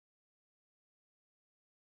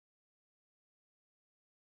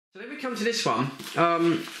So then we come to this one,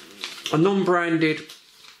 a non-branded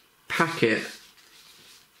packet,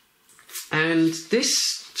 and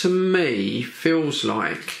this to me feels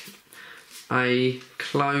like a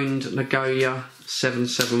cloned Nagoya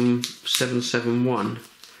 771.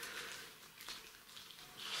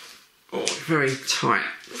 Oh, very tight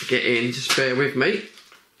to get in, just bear with me.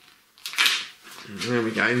 There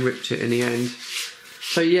we go, ripped it in the end.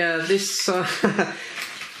 So yeah, this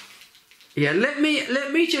yeah, let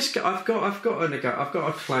me just go. I've got a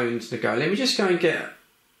cloned Nagoya. Let me just go and get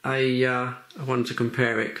a one to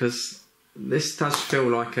compare it, because this does feel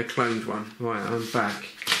like a cloned one. Right, I'm back.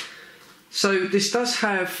 So this does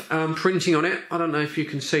have printing on it. I don't know if you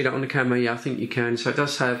can see that on the camera. Yeah, I think you can. So it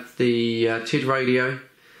does have the TIDRADIO,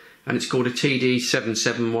 and it's called a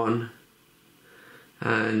TD771,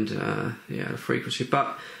 and yeah, the frequency.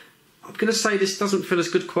 But I'm going to say this doesn't feel as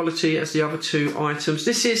good quality as the other two items.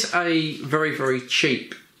 This is a very, very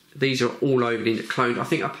cheap. These are all over the cloned. I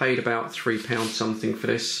think I paid about £3 something for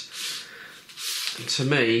this. And to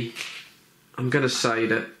me, I'm going to say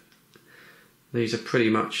that these are pretty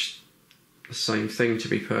much the same thing, to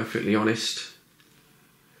be perfectly honest.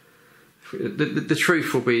 The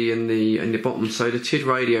truth will be in the bottom. So the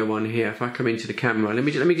TIDRADIO one here, if I come into the camera, let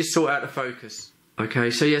me just sort out the focus. Okay,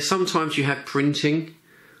 so yeah, sometimes you have printing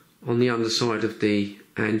on the underside of the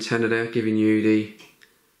antenna there, giving you the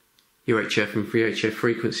UHF and VHF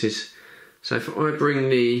frequencies. So if I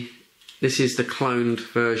bring this is the cloned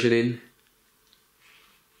version in,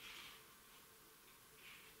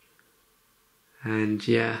 and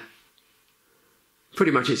yeah,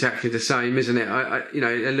 pretty much exactly the same, isn't it? You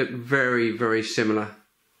know, they look very, very similar.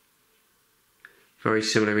 Very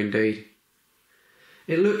similar indeed.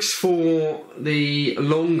 It looks, for the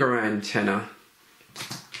longer antenna,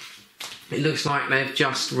 it looks like they've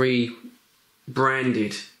just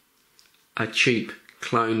rebranded a cheap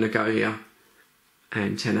clone Nagoya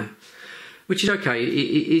antenna, which is okay. It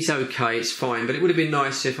is okay, it's fine, but it would have been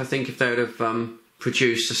nice if they would have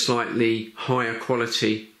produced a slightly higher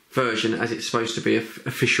quality version, as it's supposed to be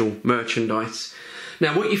official merchandise.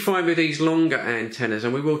 Now, what you find with these longer antennas,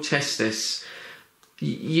 and we will test this,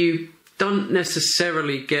 you don't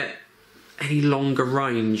necessarily get any longer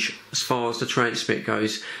range as far as the transmit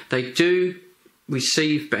goes. They do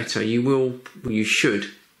receive better. You should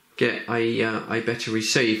get a better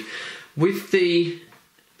receive. With the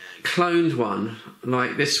cloned one,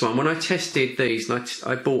 like this one, when I tested these, and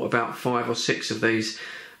I bought about 5 or 6 of these,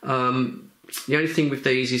 the only thing with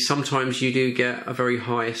these is sometimes you do get a very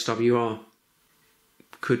high SWR.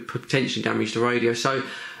 Could potentially damage the radio. So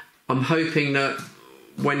I'm hoping that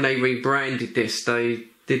when they rebranded this, they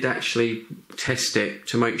did actually test it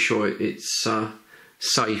to make sure it's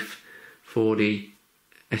safe for the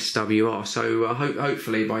SWR. So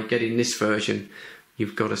hopefully by getting this version,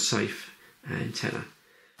 you've got a safe antenna.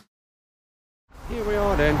 Here we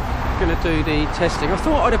are then, going to do the testing. I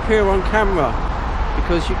thought I'd appear on camera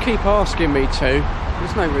because you keep asking me to.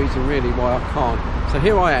 There's no reason really why I can't. So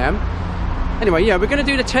here I am. Anyway, yeah, we're going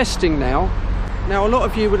to do the testing now. Now, a lot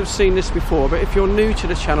of you would have seen this before, but if you're new to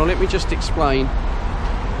the channel, let me just explain.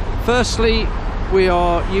 Firstly, we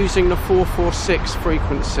are using the 446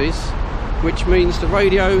 frequencies, which means the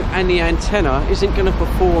radio and the antenna isn't going to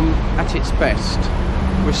perform at its best.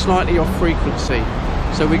 We're slightly off frequency,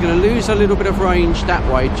 so we're going to lose a little bit of range that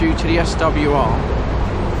way due to the SWR.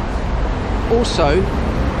 Also,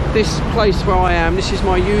 this place where I am, this is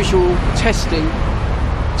my usual testing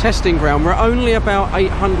ground. We're only about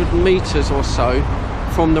 800 meters or so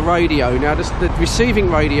from the radio. Now, the receiving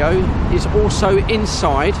radio is also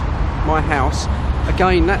inside my house.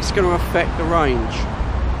 Again, that's going to affect the range.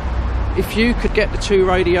 If you could get the 2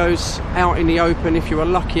 radios out in the open, if you were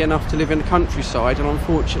lucky enough to live in the countryside, and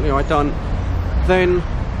unfortunately I don't, then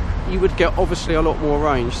you would get obviously a lot more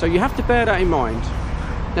range. So you have to bear that in mind.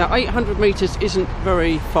 Now, 800 meters isn't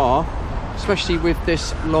very far, especially with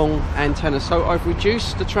this long antenna. So I've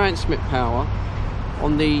reduced the transmit power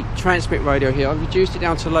on the transmit radio here. I've reduced it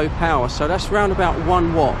down to low power, so that's around about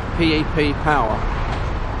 1 watt PEP power.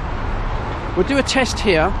 We'll do a test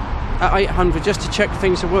here at 800 just to check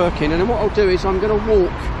things are working, and then what I'll do is I'm going to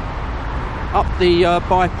walk up the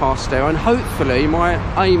bypass there, and hopefully my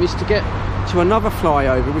aim is to get to another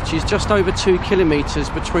flyover, which is just over 2 kilometers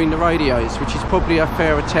between the radios, which is probably a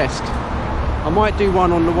fairer test. I might do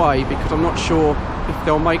one on the way because I'm not sure if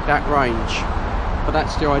they'll make that range, but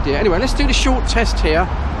that's the idea. Anyway, let's do the short test here.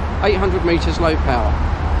 800 meters low power.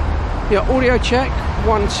 Yeah, audio check,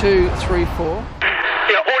 1 2 3 4.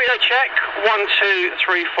 Yeah, audio check, 1 2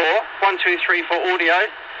 3 4. 1 2 3 4 audio.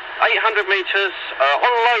 800 meters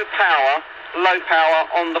on low power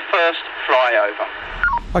on the first flyover.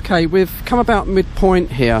 Okay, we've come about midpoint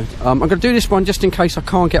here. I'm going to do this one just in case I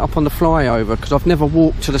can't get up on the flyover, because I've never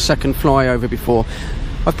walked to the second flyover before.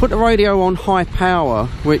 I've put the radio on high power,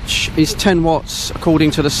 which is 10 watts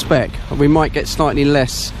according to the spec. We might get slightly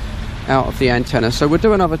less out of the antenna, so we'll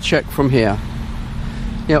do another check from here.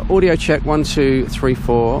 Yeah, audio check 1 2 3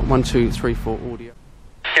 4 1 2 3 4 audio.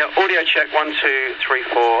 Yeah, audio check 1 2 3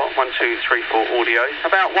 4 1 2 3 4 audio.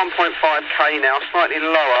 About 1.5k now, slightly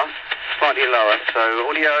lower. So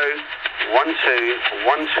audio 1 2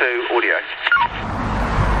 1 2 audio.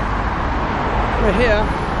 We're here.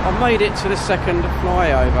 I've made it to the second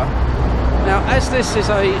flyover. Now, as this is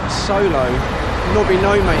a solo knobby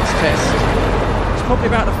no mates test, it's probably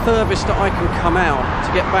about the furthest that I can come out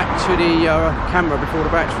to get back to the camera before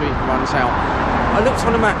the battery runs out. I looked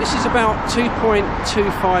on the map. This is about 2.25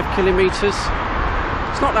 kilometres.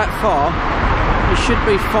 It's not that far. You should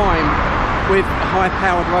be fine with a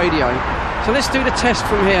high-powered radio. So let's do the test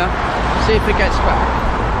from here, see if it gets back.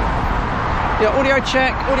 Yeah, audio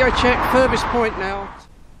check, furthest point now.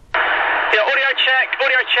 Yeah, audio check,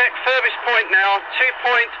 furthest point now,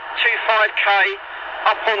 2.25k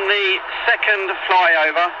up on the second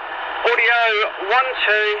flyover. Audio 1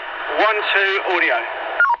 2 1 2 audio.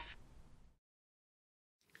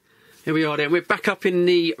 Here we are then, we're back up in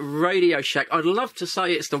the Radio Shack. I'd love to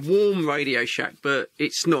say it's the warm Radio Shack, but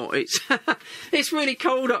it's not. It's it's really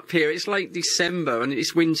cold up here. It's late December and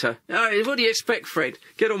it's winter. What do you expect, Fred?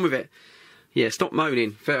 Get on with it. Yeah, stop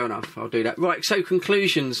moaning. Fair enough, I'll do that. Right, so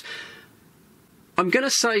conclusions. I'm going to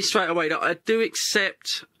say straight away that I do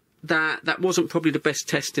accept that that wasn't probably the best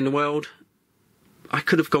test in the world. I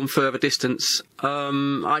could have gone further distance.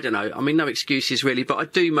 I don't know. I mean, no excuses really, but I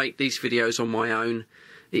do make these videos on my own.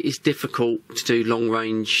 It is difficult to do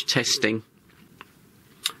long-range testing.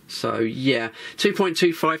 So, yeah,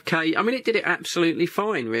 2.25k. I mean, it did it absolutely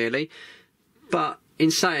fine, really. But in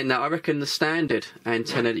saying that, I reckon the standard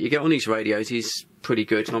antenna that you get on these radios is pretty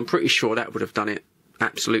good. And I'm pretty sure that would have done it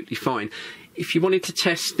absolutely fine. If you wanted to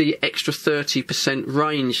test the extra 30%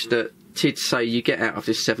 range that TID say you get out of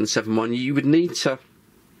this 771, you would need to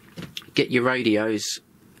get your radios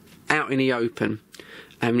out in the open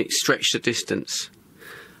and stretch the distance.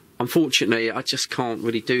 Unfortunately, I just can't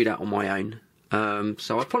really do that on my own.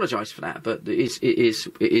 So I apologise for that, but it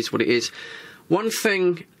is what it is. One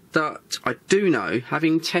thing that I do know,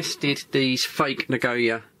 having tested these fake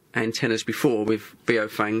Nagoya antennas before with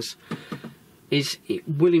Beofangs, is it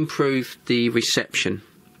will improve the reception.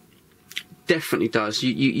 Definitely does.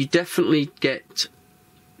 You definitely get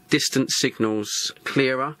distant signals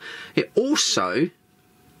clearer. It also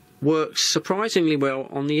works surprisingly well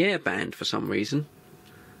on the airband for some reason.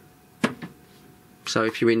 So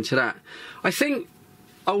if you're into that, I think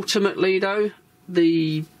ultimately though,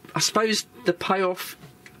 I suppose the payoff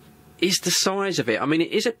is the size of it. I mean,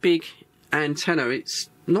 it is a big antenna. It's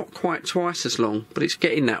not quite twice as long, but it's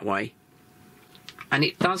getting that way. And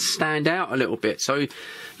it does stand out a little bit. So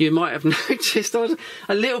you might have noticed I was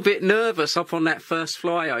a little bit nervous up on that first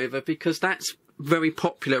flyover, because that's very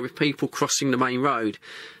popular with people crossing the main road.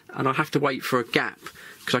 And I have to wait for a gap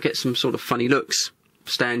because I get some sort of funny looks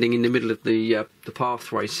standing in the middle of the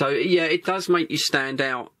pathway. So yeah, it does make you stand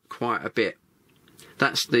out quite a bit.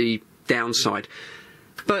 That's the downside.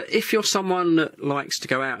 But if you're someone that likes to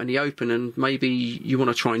go out in the open and maybe you want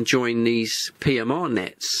to try and join these PMR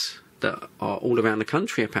nets that are all around the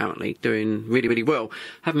country apparently doing really, really well,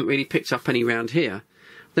 haven't really picked up any round here,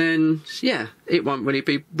 then yeah, it won't really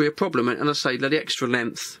be a problem. And as I say, the extra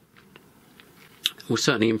length will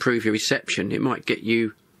certainly improve your reception. It might get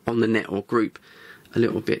you on the net or group a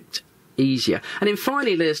little bit easier. And then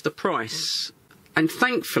finally there's the price, and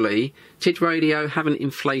thankfully TIDRADIO haven't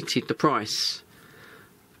inflated the price,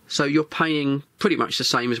 so you're paying pretty much the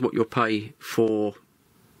same as what you'll pay for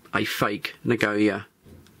a fake Nagoya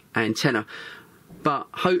antenna. But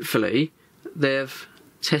hopefully they've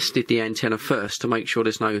tested the antenna first to make sure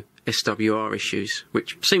there's no SWR issues,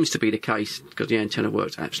 which seems to be the case because the antenna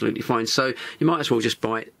works absolutely fine. So you might as well just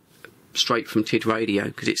buy it straight from TIDRADIO,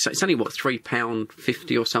 because it's only what,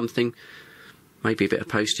 £3.50 or something, maybe a bit of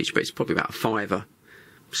postage, but it's probably about a £5.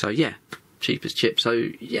 So yeah, cheap as chips. So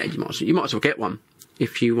yeah, you might as well get one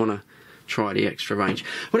if you want to try the extra range.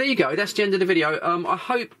 Well, there you go, that's the end of the video. I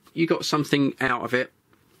hope you got something out of it.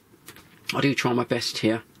 I do try my best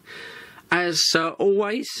here. As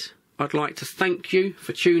always, I'd like to thank you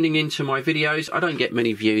for tuning into my videos. I don't get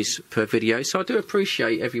many views per video, so I do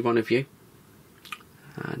appreciate every one of you.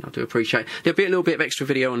 And I do appreciate. There'll be a little bit of extra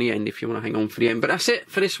video on the end if you want to hang on for the end. But that's it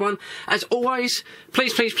for this one. As always,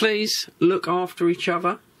 please, please, please look after each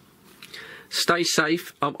other. Stay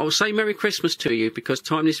safe. I'll say Merry Christmas to you, because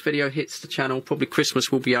time this video hits the channel, probably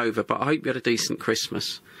Christmas will be over, but I hope you had a decent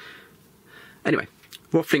Christmas. Anyway,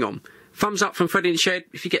 waffling on. Thumbs up from Freddy in the Shed.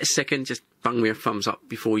 If you get a second, just bung me a thumbs up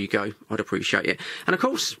before you go. I'd appreciate it. And of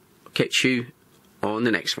course, I'll catch you on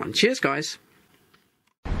the next one. Cheers, guys.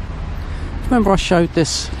 Remember I showed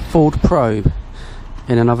this Ford probe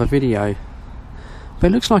in another video, but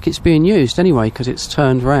it looks like it's being used anyway, because it's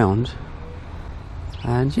turned round.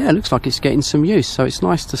 And yeah, it looks like it's getting some use, so it's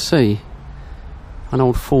nice to see an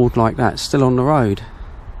old Ford like that still on the road.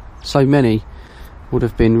 So many would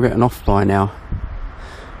have been written off by now.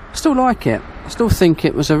 I still like it. I still think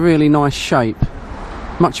it was a really nice shape.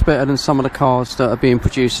 Much better than some of the cars that are being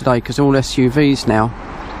produced today, because they're all SUVs now.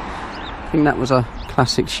 I think that was a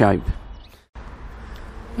classic shape.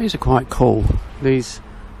 These are quite cool, these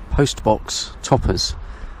post box toppers.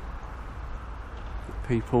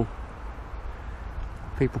 People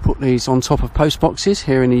put these on top of post boxes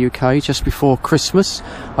here in the UK just before Christmas.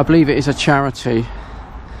 I believe it is a charity.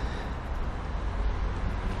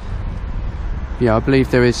 Yeah, I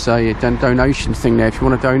believe there is a donation thing there if you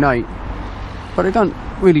want to donate. But they don't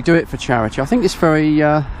really do it for charity. I think it's very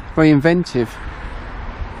inventive.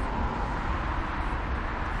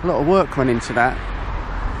 A lot of work went into that.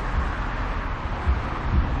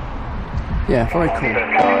 Yeah, very cool.